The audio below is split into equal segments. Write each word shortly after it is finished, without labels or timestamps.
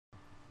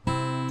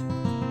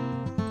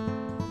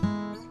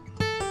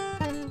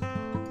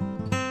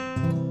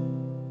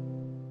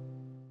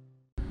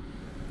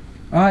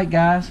Alright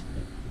guys,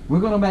 we're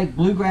going to make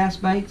bluegrass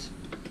baits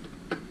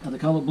of the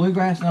color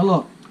bluegrass. Now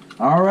look,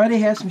 I already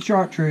have some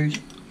chartreuse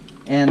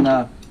and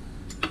I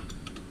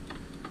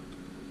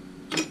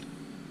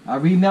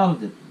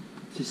remelted it.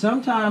 See,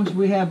 sometimes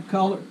we have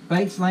color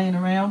baits laying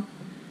around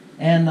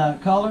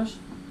and colors,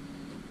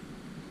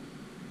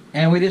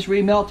 and we just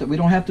remelt it. We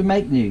don't have to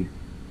make new.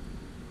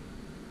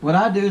 What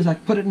I do is I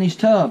put it in these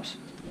tubs,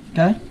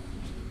 okay?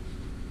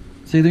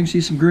 See, you can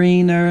see some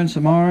green there and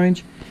some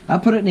orange. I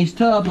put it in these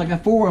tubs. I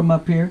got 4 of them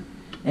up here.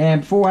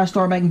 And before I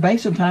start making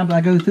baits, sometimes I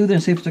go through there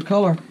and see if it's a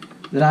color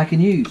that I can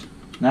use.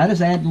 Now I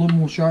just add a little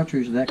more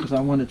chartreuse to that because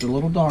I want it a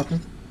little darker.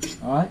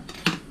 Alright?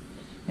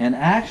 And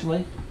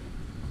actually,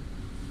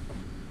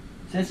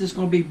 since it's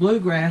going to be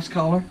bluegrass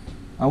color,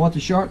 I want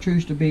the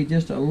chartreuse to be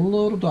just a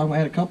little dark. I'm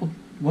going to add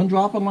one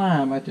drop of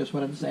lime right there. That's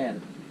what I just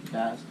added,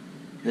 guys.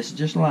 This is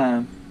just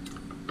lime.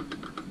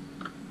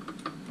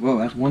 Whoa,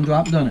 that's 1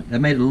 drop done it. That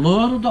made it a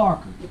little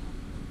darker.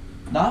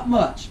 Not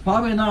much.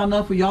 Probably not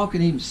enough where y'all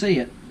can even see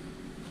it.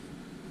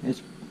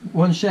 It's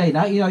 1 shade.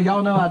 Now,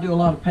 y'all know I do a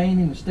lot of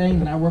painting and staining,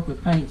 and I work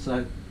with paint,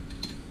 so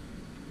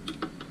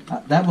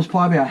that was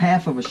probably a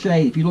half of a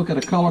shade. If you look at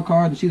a color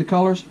card and see the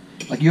colors,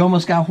 like you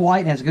almost got white,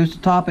 and as it goes to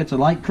the top, it's a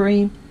light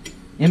cream.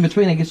 In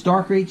between, it gets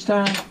darker each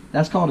time.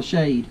 That's called a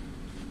shade.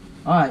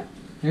 All right,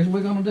 here's what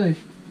we're going to do.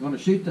 We're going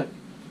to shoot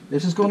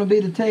this is going to be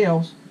the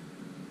tails.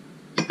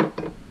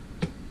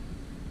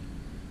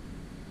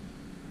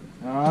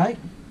 All right.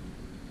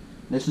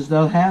 This is the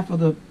other half of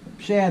the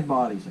shad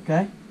bodies,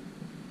 okay?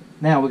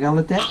 Now, we got to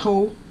let that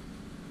cool.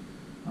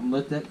 I'm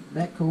going to let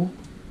that cool.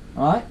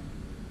 Alright?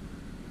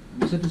 I'm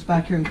going to set this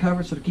back here and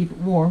cover it so to keep it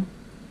warm.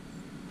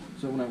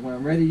 So when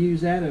I'm ready to use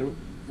that, it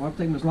won't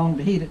take me as long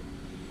to heat it.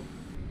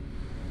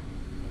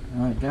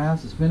 Alright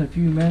guys, it's been a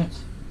few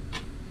minutes.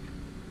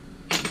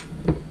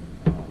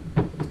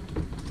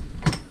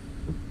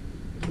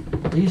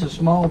 These are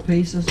small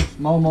pieces,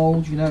 small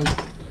molds, you know.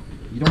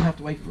 You don't have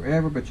to wait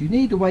forever, but you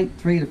need to wait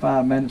 3 to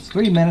 5 minutes.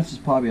 3 minutes is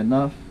probably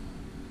enough.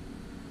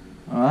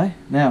 Alright,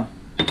 now,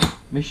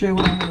 let me show you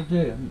what I'm going to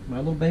do. My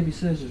little baby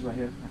scissors right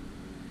here.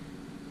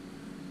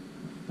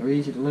 They're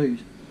easy to lose.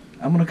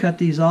 I'm going to cut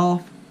these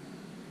off.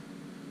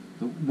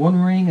 The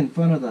one ring in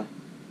front of the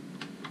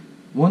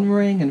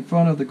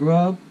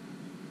grub.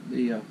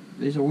 These are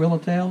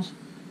willowtails.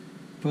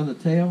 In front of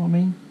the tail,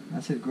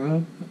 I said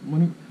grub.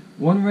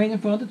 One ring in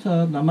front of the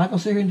tub. Now, I'm not going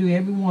to sit here and do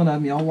every one of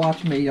them. Y'all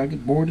watch me. Y'all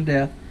get bored to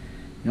death.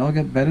 Y'all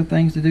got better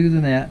things to do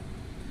than that.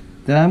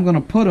 Then I'm going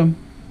to put them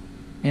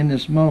in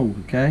this mold,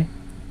 okay?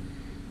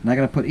 And I'm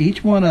going to put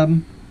each one of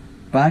them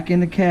back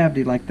in the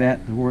cavity like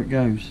that to where it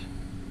goes.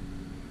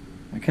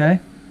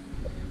 Okay?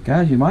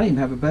 Guys, you might even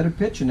have a better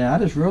picture now. I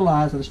just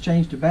realized I just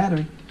changed the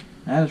battery.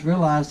 I just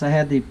realized I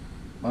had the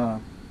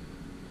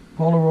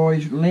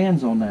Polaroid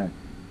lens on there.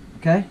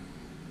 Okay?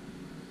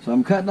 So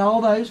I'm cutting all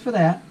those for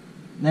that.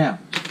 Now,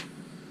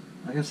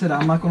 like I said,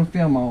 I'm not going to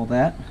film all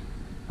that.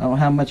 I don't know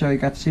how much I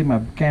got to see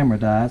my camera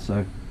die,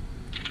 so.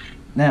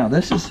 Now,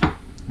 this is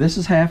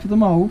half of the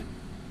mold.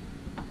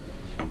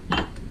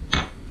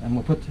 I'm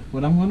going to put,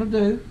 what I'm going to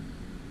do,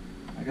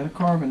 I got a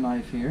carving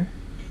knife here,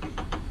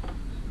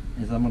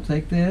 is I'm going to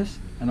take this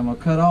and I'm going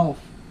to cut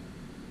off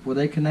where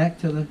they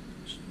connect to the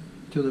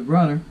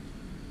runner.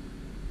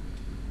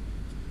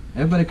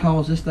 Everybody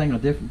calls this thing a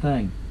different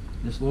thing.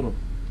 This little,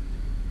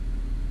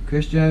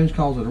 Chris Jones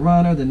calls it a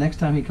runner, the next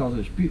time he calls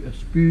it a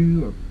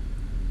spew or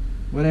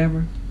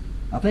whatever.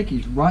 I think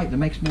he's right. That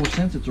makes more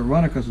sense. It's a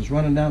runner because it's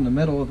running down the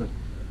middle of the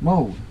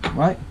mold,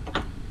 right?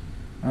 All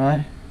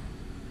right.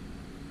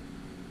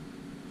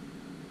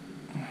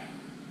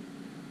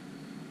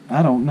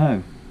 I don't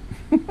know.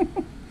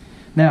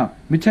 Now,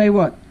 let me tell you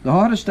what. The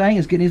hardest thing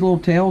is getting these little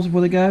tails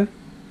before they go.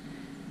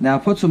 Now, I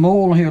put some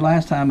oil in here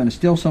last time, and there's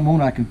still some on.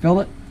 I can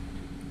fill it.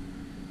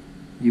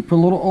 You put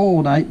a little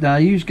oil. Now I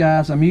use,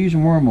 guys, I'm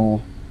using worm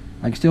oil.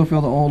 I can still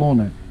feel the oil on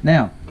there.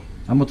 Now,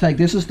 I'm going to take,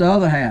 this is the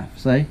other half,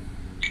 see?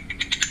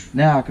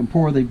 Now I can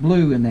pour the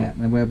blue in that,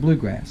 and we have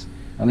bluegrass.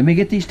 Now let me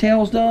get these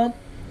tails done.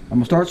 I'm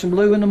going to start some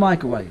blue in the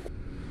microwave.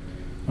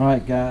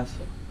 Alright guys,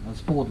 let's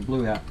pull the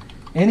blue out.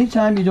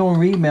 Anytime you're doing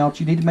remelt,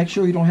 you need to make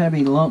sure you don't have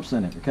any lumps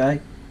in it, okay?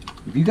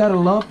 If you got a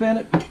lump in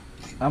it,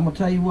 I'm going to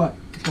tell you what,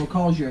 it's going to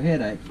cause you a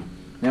headache.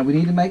 Now we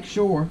need to make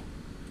sure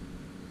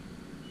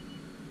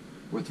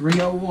we're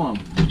 301.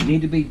 You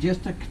need to be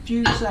just a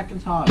few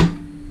seconds hotter.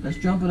 Let's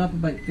jump it up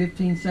about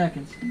 15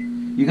 seconds.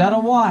 You got to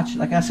watch,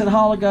 like I said a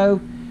while ago,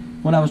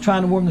 when I was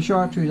trying to warm the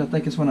chartreuse, I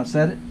think it's when I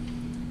said it.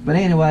 But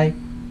anyway,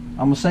 I'm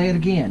going to say it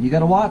again. You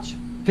got to watch.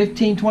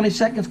 15-20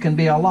 seconds can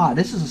be a lot.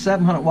 This is a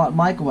 700 watt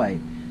microwave.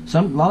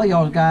 A lot of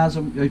y'all guys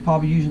are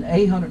probably using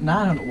 800,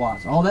 900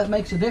 watts. All that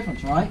makes a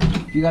difference, right?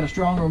 If you got a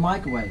stronger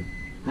microwave.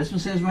 This one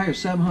says right here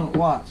 700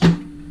 watts.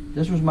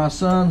 This was my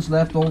son's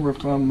leftover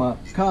from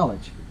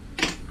college.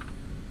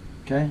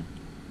 Okay.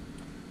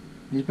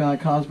 He's been out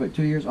of college about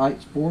 2 years. All right,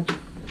 it's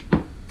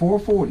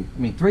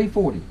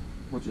 340,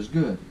 which is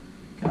good.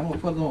 Okay, I'm going to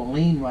put a little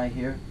lean right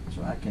here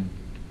so I can.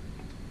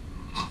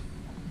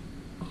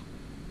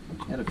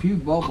 Had a few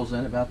bubbles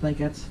in it, but I think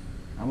that's,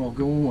 I'm going to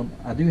go on.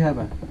 I do have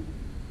a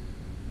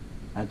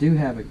I do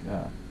have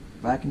a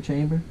vacuum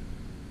chamber.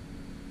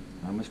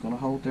 I'm just going to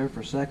hold there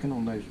for a second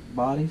on those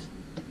bodies.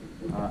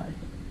 Alright.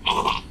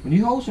 When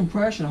you hold some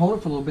pressure and hold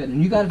it for a little bit,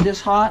 and you got it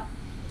this hot,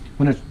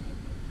 when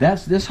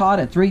that's this hot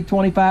at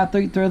 325,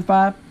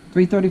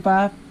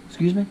 335,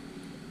 excuse me,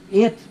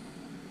 it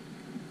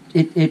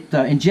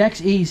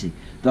injects easy.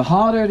 The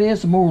hotter it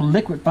is, the more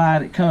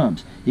liquefied it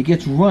comes. It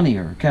gets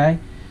runnier, okay?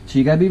 So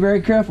you got to be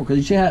very careful, because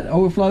you see how it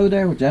overflowed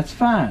there, which that's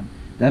fine.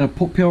 That'll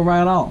peel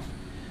right off.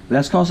 But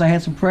that's because I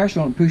had some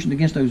pressure on it pushing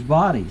against those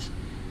bodies.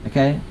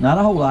 Okay, not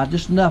a whole lot,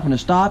 just enough. When it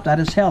stopped, I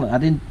just held it. I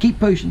didn't keep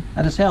pushing,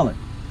 I just held it.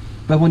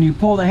 But when you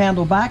pull the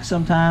handle back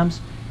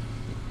sometimes,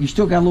 you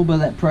still got a little bit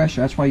of that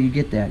pressure. That's why you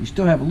get that. You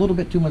still have a little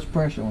bit too much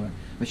pressure on it.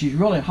 But she's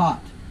really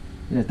hot.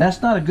 You know,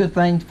 that's not a good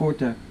thing for it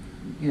to,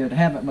 you know, to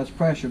have that much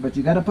pressure. But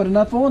you got to put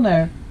enough on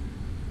there,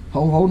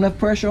 hold enough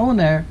pressure on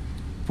there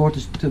for it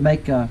to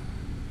make to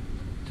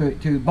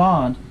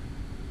bond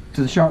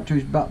to the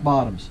chartreuse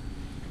bottoms.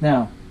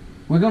 Now,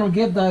 we're going to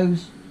give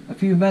those a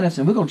few minutes,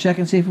 and we're going to check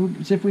and see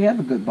if we have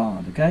a good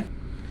bond. Okay.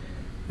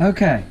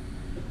 Okay.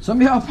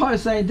 Some of y'all probably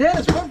saying,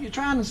 Dennis, what are you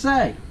trying to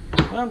say?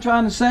 What I'm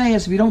trying to say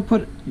is, if you don't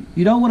want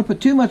to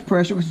put too much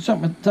pressure, because it's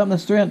something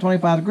that's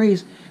 325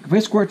 degrees. If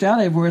it squirts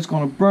out everywhere, it's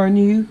going to burn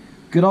you.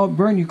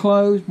 Burn your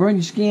clothes, burn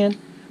your skin.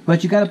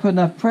 But you got to put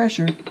enough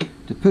pressure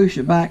to push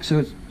it back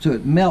so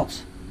it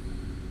melts.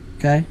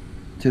 Okay,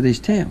 to these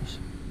tails.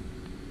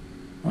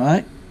 All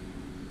right.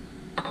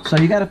 So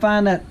you got to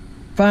find that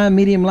fine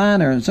medium line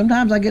there, and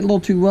sometimes I get a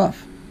little too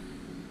rough.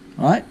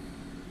 All right.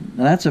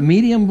 Now that's a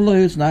medium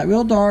blue. It's not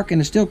real dark, and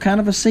it's still kind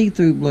of a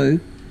see-through blue.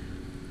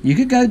 You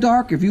could go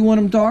darker if you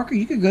want them darker.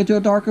 You could go to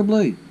a darker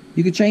blue.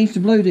 You could change the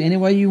blue to any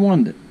way you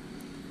wanted it.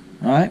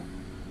 All right.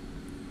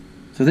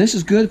 So this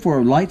is good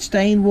for light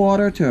stained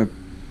water, to,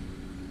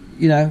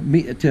 you know,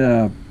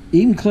 to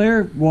even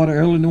clear water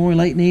early in the morning,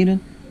 late in the evening.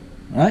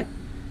 All right.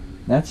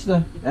 That's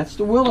the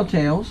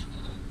Willowtails.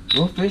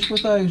 We'll fish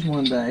with those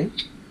one day.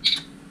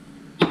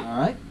 All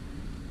right.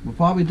 We'll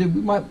probably do.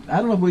 We might. I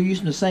don't know if we're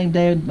using the same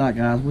day or not,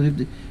 guys.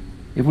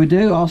 If we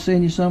do, I'll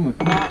send you some.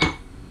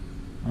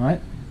 All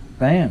right.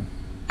 Bam.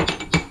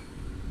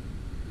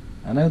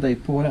 I know they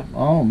poured out.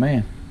 Oh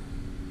man.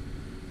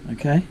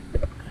 Okay.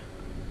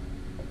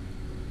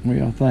 What do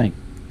y'all think?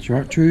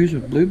 Chartreuse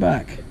with blue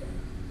back.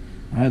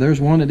 All right. There's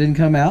one that didn't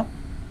come out.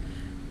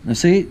 Now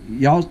see,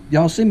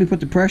 y'all see me put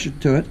the pressure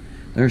to it.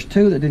 There's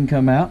two that didn't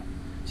come out.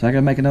 So I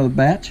gotta make another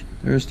batch.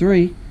 There's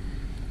three.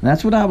 And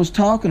that's what I was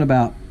talking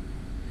about.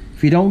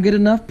 If you don't get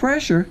enough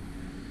pressure,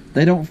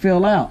 they don't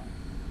fill out.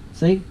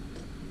 See?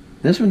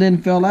 This one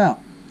didn't fill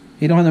out.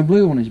 He don't have no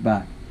blue on his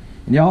back.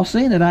 And y'all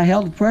seen that I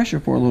held the pressure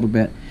for a little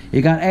bit.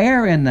 You got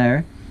air in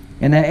there,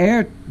 and that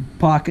air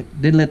pocket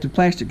didn't let the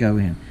plastic go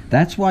in.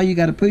 That's why you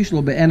got to push a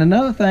little bit. And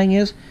another thing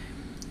is,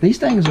 these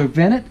things are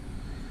vented,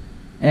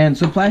 and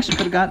so plastic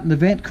could have gotten the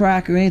vent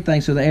crack or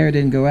anything, so the air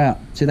didn't go out.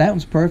 See, that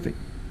one's perfect.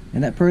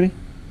 Isn't that pretty?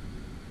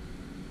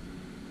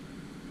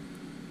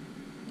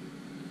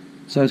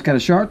 So it's got a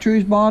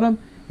chartreuse bottom.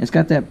 It's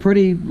got that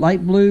pretty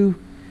light blue,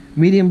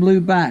 medium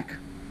blue back.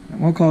 I'm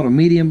going to call it a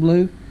medium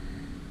blue.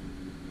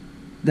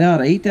 They ought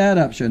to eat that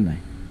up, shouldn't they?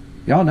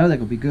 Y'all know they're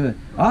going to be good.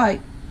 All right.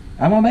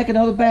 I'm going to make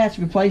another batch.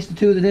 Replace the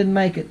two that didn't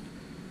make it.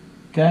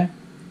 Okay?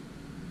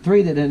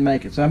 3 that didn't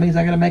make it. So that means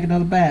I got to make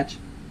another batch.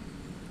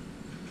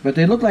 But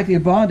they look like they're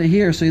bonded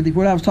here. See,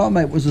 what I was talking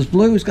about was this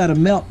blue's got to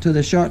melt to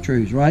the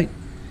chartreuse, right?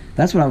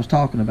 That's what I was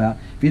talking about.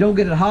 If you don't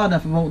get it hot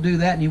enough, it won't do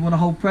that, and you want to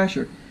hold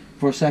pressure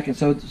for a second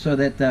so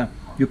that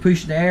you're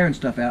pushing the air and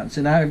stuff out. And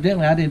so now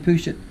evidently I didn't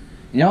push it.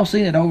 Y'all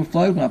seen it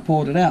overflowed when I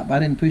pulled it out, but I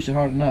didn't push it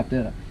hard enough,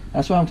 did I?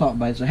 That's what I'm talking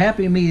about. It's a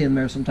happy medium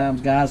there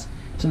sometimes, guys.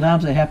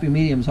 Sometimes a happy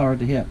medium is hard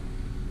to hit.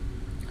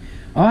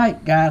 All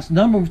right, guys,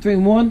 number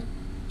between 1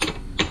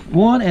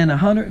 and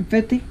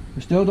 150.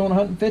 We're still doing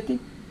 150.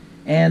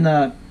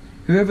 And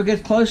whoever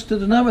gets close to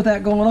the number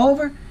without going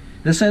over,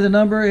 let's say the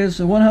number is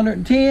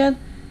 110,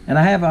 and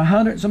I have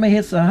 100. Somebody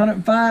hits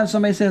 105.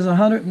 Somebody says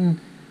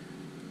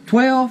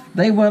 112.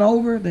 They went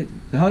over. The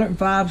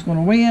 105 is going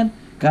to win.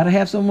 Got to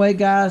have some way,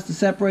 guys, to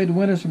separate the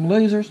winners from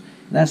losers.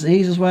 And that's the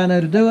easiest way I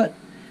know to do it.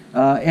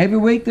 Every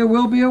week there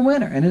will be a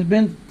winner, and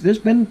there's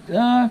been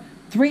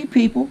 3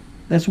 people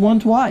that's won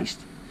twice.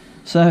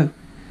 So,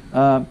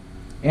 and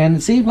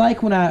it seems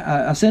like when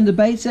I send the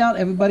baits out,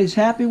 everybody's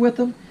happy with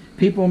them.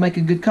 People are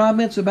making good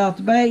comments about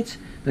the baits.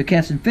 They're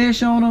catching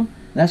fish on them.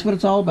 That's what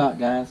it's all about,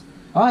 guys.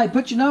 All right,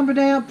 put your number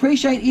down.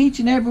 Appreciate each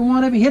and every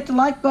one of you. Hit the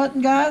like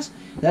button, guys.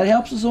 That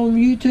helps us on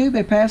YouTube.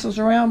 They pass us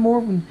around more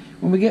when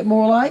we get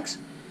more likes.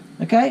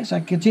 Okay, so I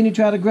can continue to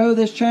try to grow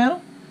this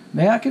channel.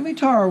 Maybe I can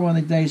retire one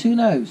of these days. Who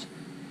knows?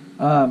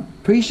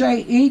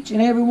 Appreciate each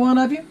and every one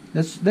of you.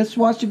 Let's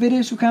watch the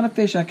videos. What kind of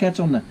fish I catch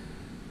on the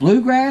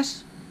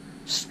Bluegrass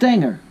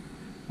Stinger.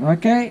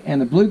 Okay,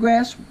 and the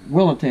Bluegrass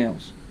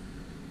Willowtails.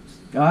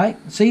 All right,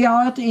 see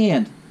y'all at the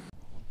end.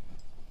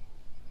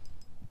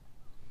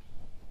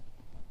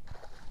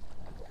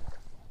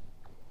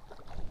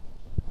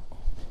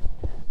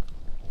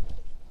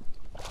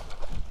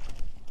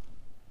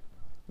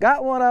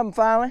 Got one of them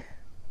finally.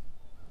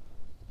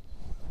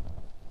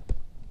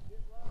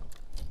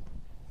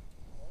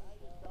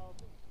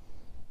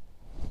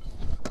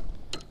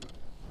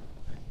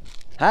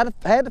 Had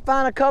to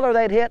find a color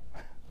they'd hit.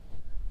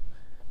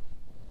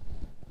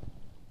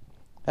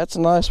 That's a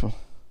nice one.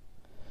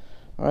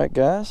 All right,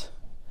 guys.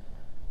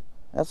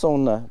 That's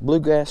on the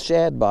Bluegrass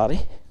Shad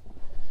body.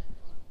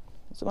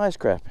 It's a nice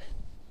crappie.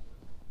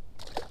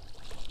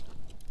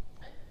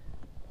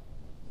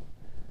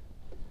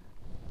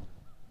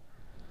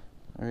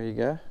 There you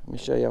go. Let me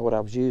show you what I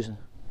was using.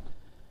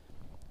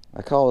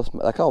 I call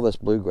this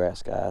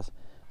Bluegrass, guys.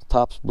 The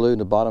top's blue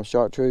and the bottom's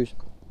chartreuse.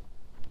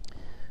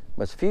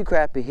 But it's a few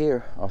crappie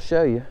here. I'll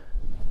show you.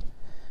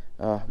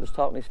 Just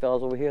talking to these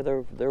fellas over here.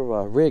 They're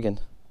rigging.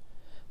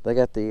 They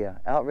got the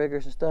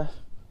outriggers and stuff,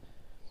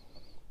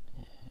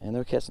 and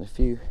they're catching a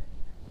few.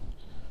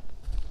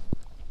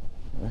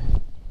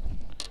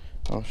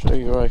 I'll show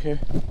you right here.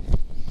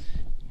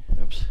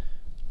 Oops.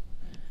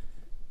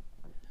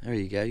 There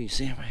you go. You can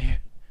see them right here.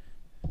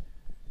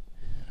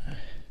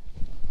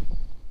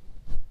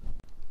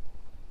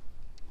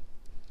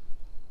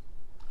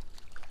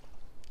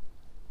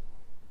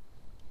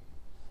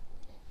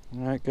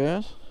 All right,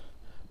 guys.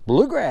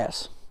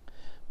 Bluegrass,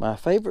 my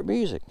favorite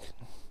music.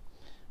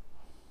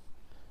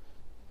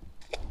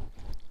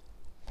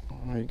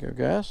 There you go,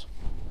 guys.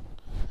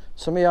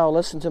 Some of y'all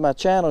listen to my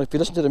channel. If you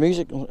listen to the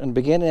music in the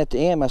beginning and at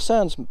the end, my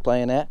son's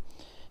playing that.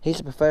 He's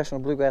a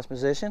professional bluegrass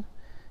musician.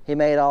 He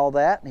made all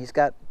that, and he's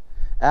got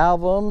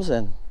albums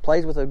and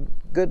plays with a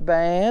good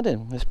band,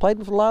 and has played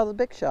with a lot of the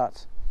big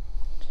shots.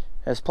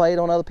 Has played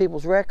on other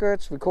people's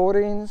records,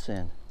 recordings,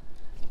 and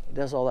he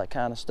does all that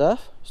kind of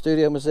stuff.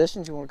 Studio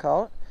musicians, you want to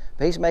call it.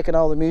 But he's making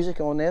all the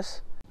music on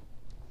this.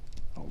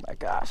 Oh my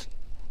gosh.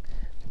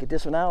 Get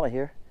this one out of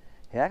here.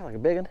 He acts like a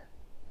big one.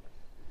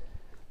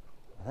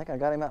 I think I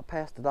got him out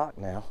past the dock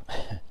now.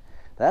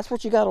 That's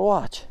what you got to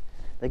watch.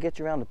 They get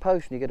you around the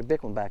post and you get a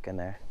big one back in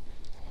there.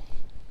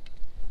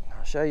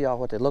 I'll show y'all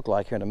what they look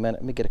like here in a minute.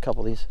 Let me get a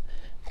couple of these.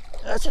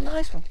 That's a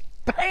nice one.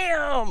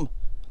 Bam!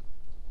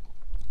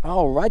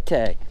 All right,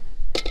 tag.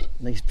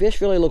 These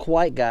fish really look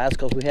white, guys,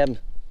 because we have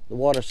the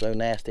water so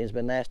nasty. It's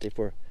been nasty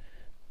for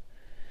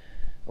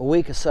a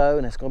week or so,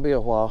 and it's going to be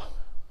a while.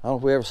 I don't know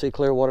if we ever see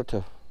clear water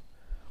till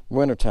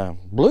wintertime.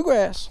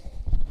 Bluegrass.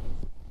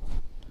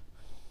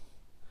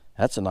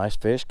 That's a nice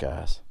fish,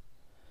 guys.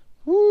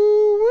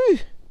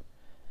 Woo-wee.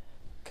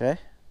 Okay.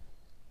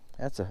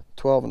 That's a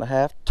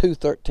 12.5, 2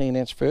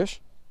 13-inch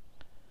fish.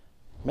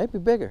 Maybe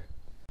bigger.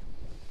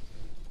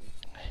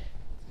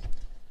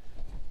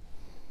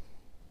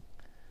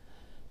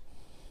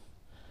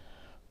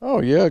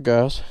 Oh yeah,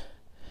 guys.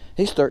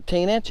 He's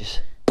 13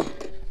 inches.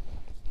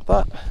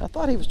 I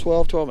thought he was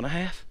 12,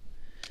 12.5.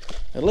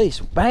 At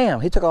least. Bam!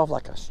 He took off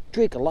like a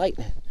streak of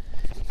lightning.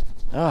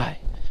 All right.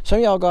 Some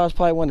of y'all guys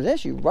probably wonder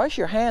this. You wash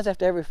your hands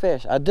after every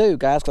fish. I do,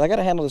 guys, because I got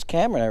to handle this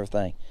camera and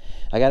everything.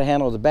 I got to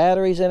handle the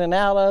batteries in and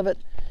out of it.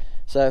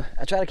 So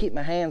I try to keep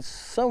my hands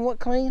somewhat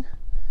clean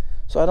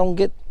so I don't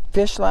get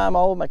fish slime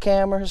all over my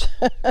cameras,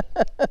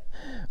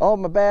 all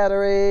my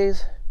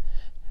batteries.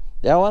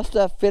 Yeah, all that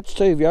stuff fits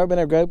too. If you ever been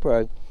a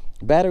GoPro,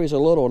 batteries are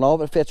little and all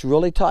of it fits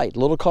really tight.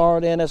 Little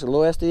card in there, there's a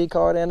little SD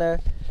card in there.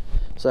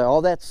 So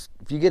all that's,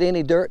 if you get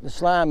any dirt and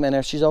slime in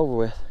there, she's over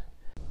with.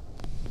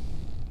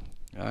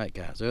 All right,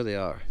 guys, there they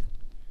are.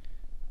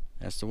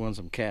 That's the ones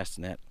I'm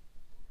casting at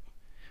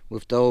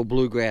with the old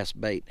Bluegrass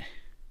bait.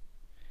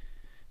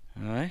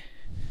 All right,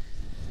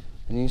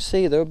 and you can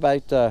see they're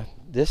about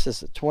this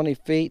is 20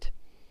 feet.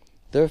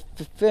 They're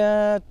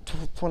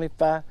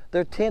 25.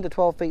 They're 10 to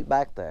 12 feet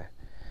back there.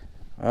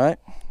 All right,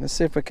 let's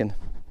see if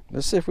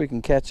we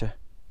can catch a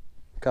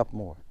couple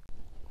more.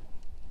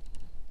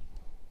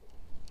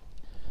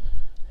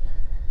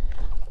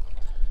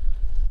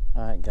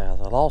 All right, guys,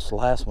 I lost the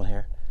last one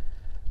here.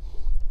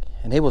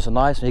 And he was a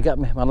nice one. He got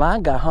me. My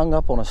line got hung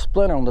up on a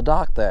splinter on the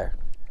dock there,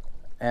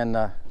 and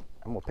I'm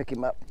gonna pick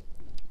him up.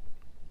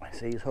 I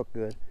see he's hooked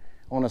good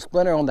on a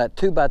splinter on that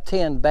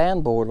 2x10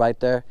 band board right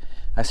there.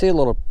 I see a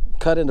little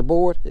cut in the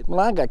board. My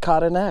line got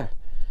caught in there,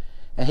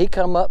 and he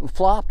come up and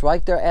flopped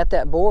right there at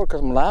that board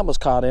because my line was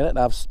caught in it. And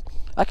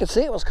I could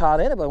see it was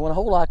caught in it, but there wasn't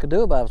a whole lot I could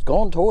do about it. I was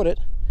going toward it.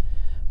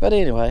 But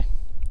anyway,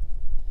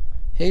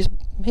 I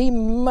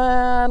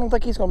don't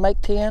think he's gonna make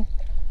 10.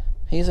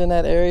 He's in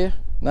that area,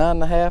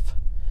 9.5.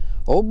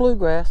 Old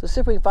Bluegrass. Let's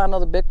see if we can find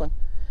another big one.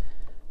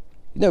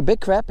 You know,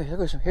 big crappie.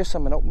 Here's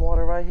some in open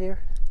water right here.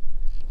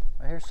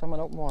 Right here's some in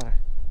open water.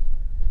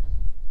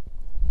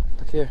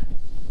 Look here.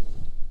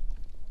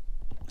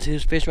 See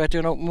this fish right there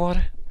in open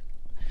water?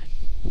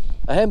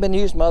 I haven't been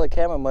using my other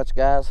camera much,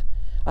 guys.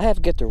 I have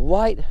to get the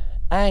right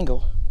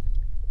angle.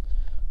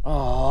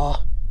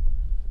 Oh,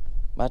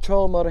 my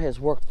trolling motor has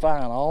worked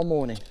fine all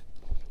morning.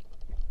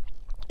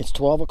 It's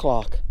 12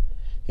 o'clock.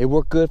 It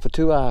worked good for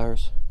 2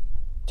 hours.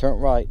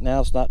 Turned right.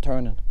 Now it's not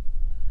turning.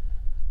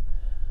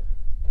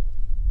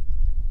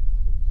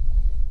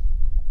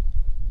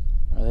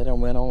 Oh, they done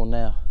went on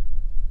now.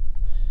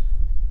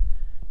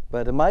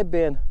 But it might have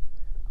been,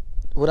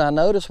 what I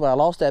noticed when I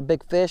lost that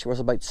big fish was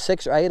about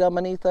 6 or 8 of them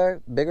underneath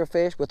there, bigger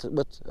fish with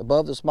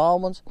above the small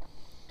ones.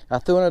 I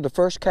threw in the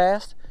first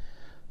cast.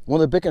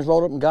 One of the big ones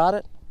rolled up and got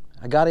it.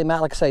 I got him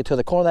out, like I say, to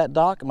the corner of that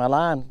dock. My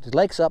line, his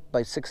lake's up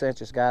by 6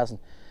 inches, guys, and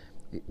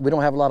we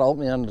don't have a lot of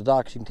opening under the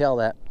docks, you can tell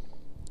that.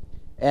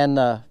 And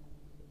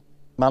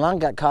my line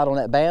got caught on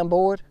that band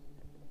board,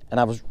 and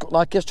I was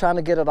like just trying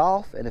to get it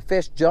off, and the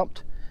fish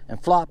jumped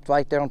and flopped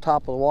right there on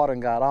top of the water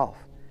and got off.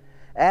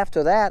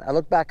 After that, I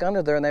looked back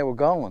under there and they were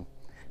gone.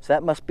 So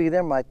that must be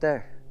them right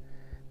there.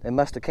 They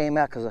must have came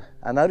out, because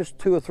I noticed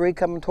 2 or 3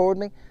 coming toward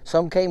me.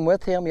 Some came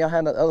with him, you know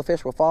how the other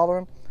fish were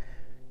following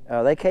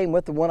him. They came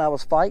with the one I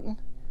was fighting.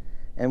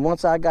 And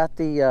once I got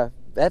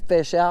that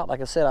fish out,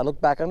 like I said, I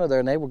looked back under there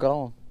and they were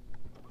gone.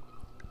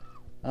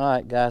 All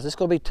right, guys, it's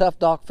gonna be tough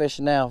dock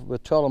fishing now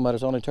with trolling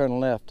motors only turning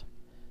left.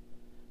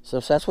 So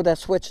that's what that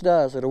switch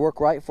does. It'll work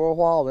right for a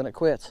while, then it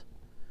quits.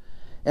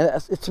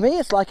 And to me,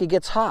 it's like it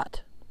gets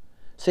hot.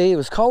 See, it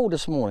was cold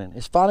this morning.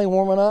 It's finally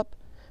warming up.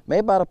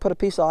 Maybe I ought to put a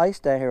piece of ice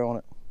down here on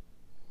it.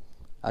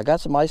 I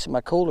got some ice in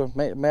my cooler.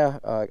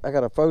 I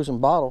got a frozen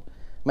bottle.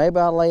 Maybe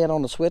I'll lay it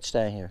on the switch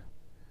down here.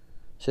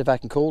 See if I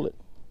can cool it.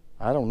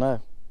 I don't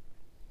know.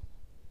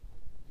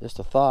 Just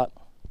a thought.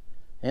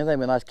 Anything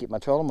would be nice to keep my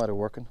trolling motor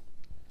working.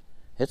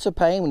 It's a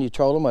pain when your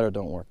trolling motor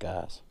don't work,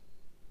 guys.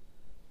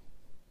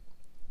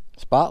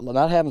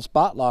 Not having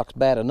spot lock's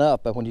bad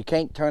enough, but when you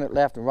can't turn it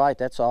left and right,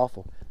 that's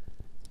awful.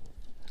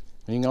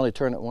 You can only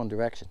turn it one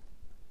direction.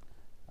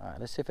 All right,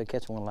 let's see if I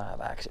catch one live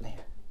action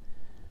here.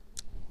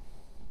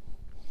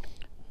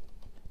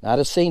 Now, I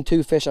just seen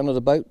 2 fish under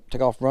the boat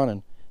take off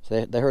running,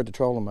 so they heard the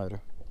trolling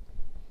motor.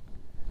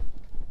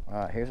 All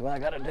right, here's what I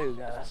gotta do,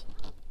 guys.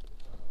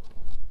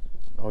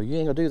 Oh, you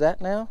ain't gonna do that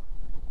now?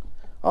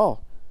 Oh,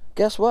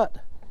 guess what?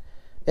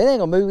 It ain't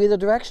gonna move either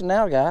direction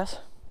now, guys.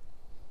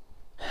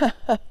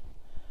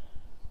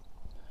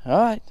 All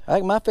right, I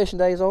think my fishing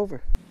day is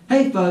over.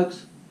 Hey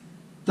folks,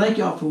 thank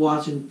y'all for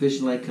watching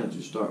Fishing Lake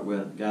Country to start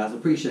with, guys. I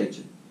appreciate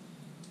you.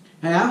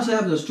 Hey, I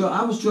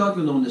was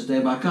struggling on this day,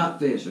 but I caught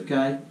fish.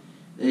 Okay,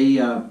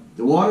 the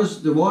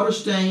water's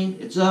stained.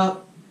 It's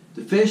up.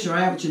 The fish are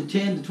averaging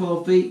 10 to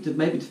 12 feet to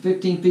maybe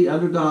 15 feet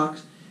under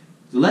docks.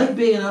 The lake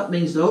being up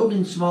means the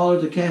opening's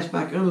smaller to cast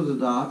back under the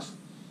docks.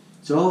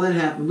 So all that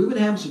happened. We've been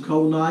having some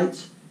cold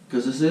nights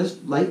because this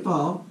is late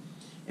fall.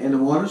 And the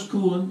water's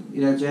cooling.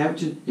 You know, it's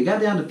averaging. It got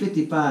down to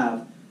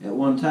 55 at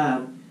one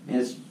time, and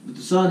with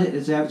the sun hitting,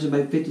 it's averaging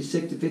maybe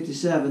 56 to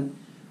 57.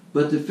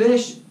 But the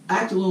fish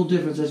act a little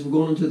different as we're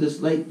going into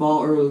this late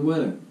fall, early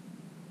winter.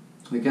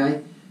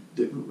 Okay,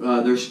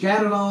 they're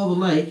scattered all over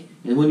the lake,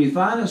 and when you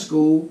find a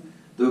school,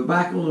 they're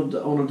back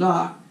on a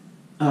dock,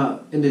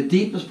 in the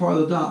deepest part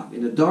of the dock,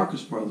 in the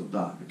darkest part of the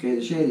dock. Okay,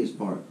 the shadiest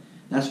part.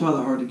 That's why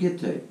they're hard to get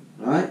to.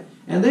 All right,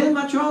 and then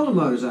my trolling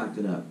motor's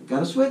acting up.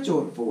 Got a switch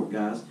order for it,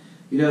 guys.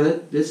 You know,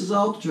 this is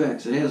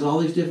Ultratrex. It has all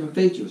these different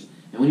features.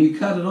 And when you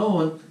cut it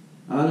on,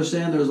 I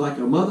understand there's like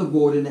a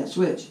motherboard in that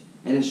switch,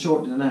 and it's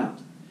shortening it out.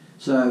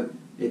 So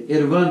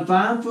it'll run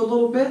fine for a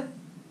little bit.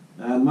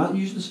 I'm not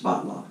using the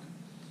spot lock.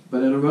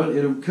 But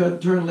it'll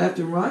turn left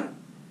and right,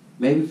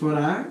 maybe for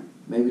an hour,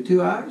 maybe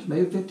 2 hours,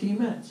 maybe 15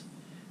 minutes.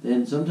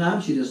 Then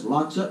sometimes she just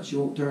locks up. She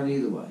won't turn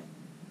either way.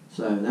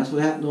 So that's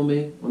what happened on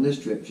me on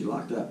this trip. She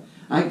locked up.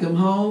 I can come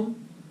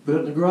home, put it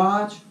in the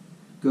garage,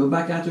 go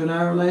back out there an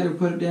hour later,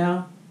 put it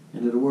down,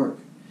 and it'll work.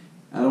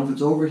 I don't know if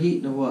it's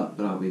overheating or what,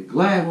 but I'll be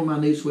glad when my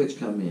new switch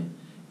come in.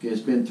 Because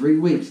it's been 3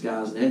 weeks,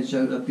 guys, and it hasn't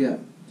showed up yet.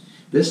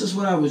 This is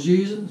what I was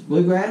using. It's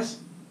Bluegrass.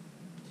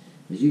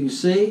 As you can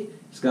see,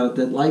 it's got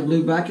that light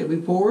blue back that we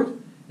poured,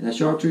 and that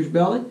chartreuse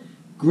belly.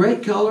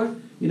 Great color.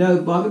 You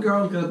know, Bobby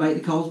Girl's got a bait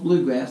that calls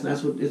Bluegrass, and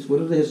that's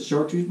what it is. A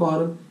chartreuse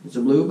bottom. It's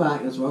a blue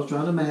back. That's what I was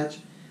trying to match.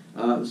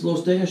 This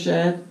little stinger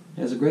shad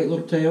has a great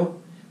little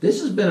tail.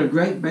 This has been a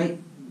great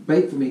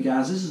bait for me,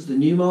 guys. This is the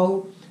new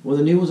mold. One of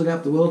the new ones. I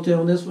got the willowtail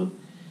on this one.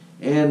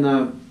 And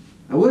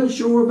I wasn't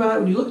sure about it.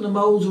 When you look at the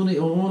molds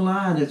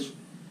online,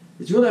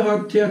 it's really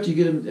hard to tell till you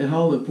get them at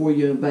home and pour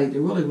your own bait. It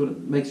really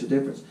makes a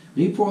difference.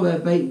 When you pour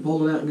that bait and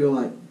pull it out and go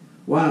like,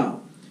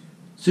 wow.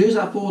 As soon as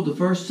I pulled the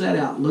first set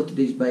out and looked at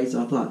these baits,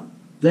 I thought,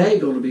 they're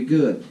going to be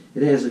good.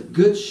 It has a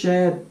good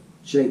shad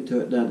shape to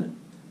it, doesn't it?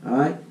 All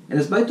right? And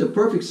it's made to a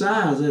perfect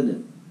size, isn't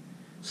it?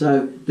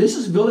 So this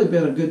has really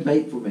been a good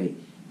bait for me.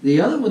 The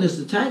other one is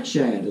the tank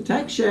shad. The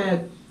tank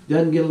shad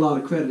doesn't get a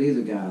lot of credit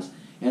either, guys.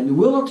 And the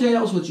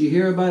willowtails, which you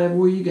hear about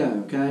everywhere you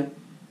go, okay?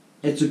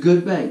 It's a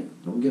good bait.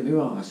 Don't get me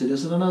wrong. I said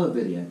this in another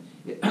video.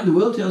 The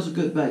willowtail's a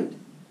good bait.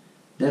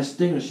 That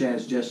stinger shad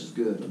is just as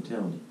good, I'm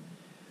telling you.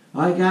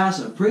 All right, guys,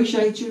 I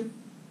appreciate you.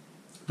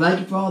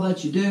 Thank you for all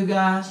that you do,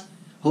 guys.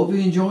 Hope you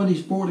enjoy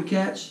these pour to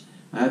catch.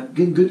 I'm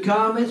getting good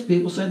comments.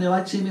 People saying they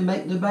like to see me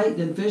making the bait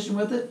and fishing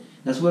with it.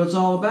 That's what it's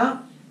all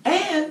about.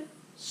 And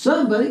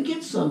somebody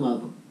gets some of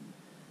them.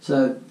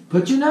 So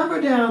put your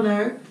number down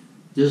there.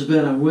 There's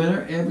been a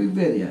winner every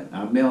video.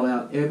 I mail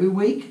out every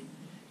week.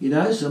 You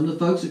know, some of the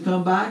folks have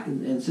come back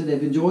and said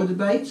they've enjoyed the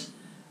baits.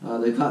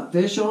 They've caught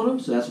fish on them.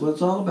 So that's what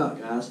it's all about,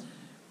 guys.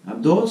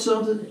 I'm doing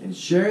something and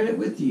sharing it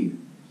with you.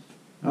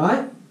 All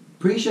right?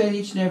 Appreciate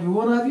each and every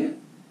one of you.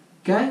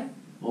 Okay?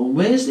 On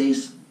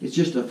Wednesdays, it's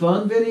just a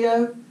fun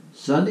video.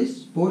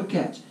 Sundays, pour to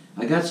catch.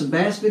 I got some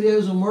bass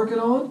videos I'm working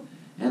on,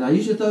 And I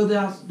usually throw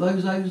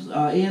those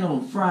in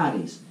on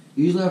Fridays.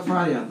 Usually on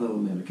Friday I throw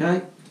them in,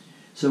 okay?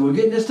 So we're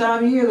getting this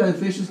time of year, though.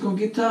 Fishing's going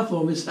to get tough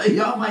on me. So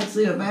y'all might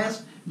see a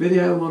bass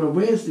video on a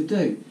Wednesday,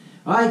 too.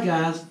 All right,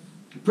 guys.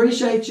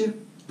 Appreciate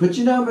you. Put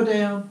your number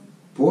down.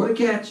 Pour to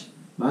catch.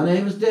 My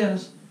name is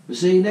Dennis. We'll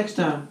see you next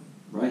time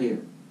right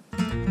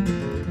here.